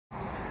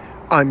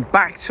I'm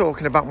back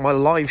talking about my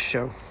live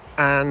show,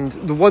 and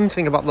the one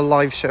thing about the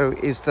live show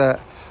is that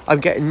I'm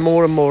getting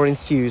more and more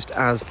enthused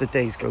as the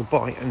days go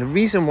by. And the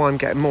reason why I'm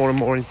getting more and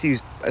more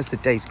enthused as the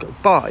days go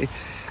by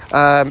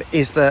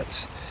is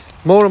that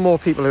more and more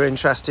people are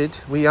interested.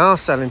 We are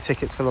selling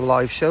tickets for the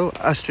live show: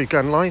 Ystrad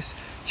Gunlais,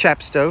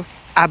 Chepstow,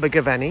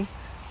 Abergavenny,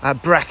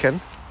 Brecon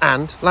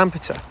and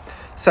Lampeter.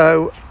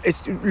 So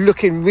it's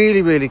looking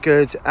really, really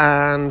good,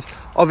 and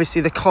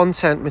obviously the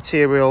content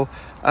material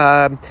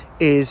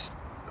is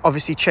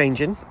obviously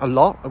changing a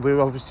lot. We're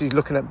obviously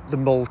looking at the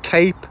Mull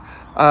Cape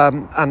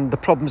and the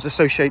problems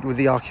associated with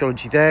the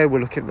archaeology there.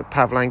 We're looking at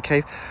Pavlan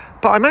Cave,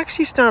 but I'm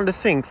actually starting to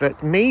think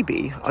that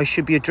maybe I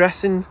should be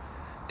addressing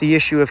the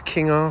issue of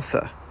King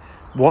Arthur.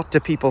 What do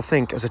people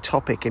think as a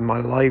topic in my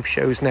live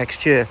shows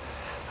next year?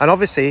 And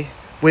obviously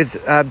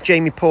with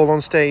Jamie Paul on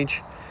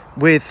stage,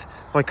 with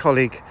my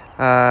colleague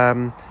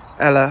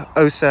Ella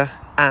Osa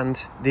and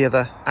the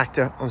other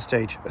actor on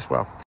stage as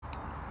well.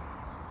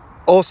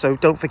 Also,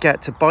 don't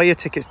forget to buy your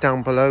tickets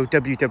down below: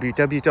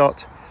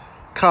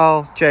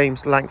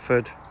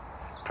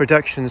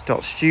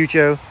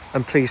 www.karl-james-langford-productions.studio,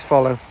 and please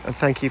follow and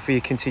thank you for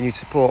your continued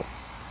support.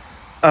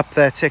 Up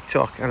there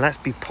TikTok, and let's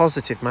be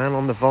positive, man,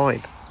 on the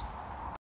vibe.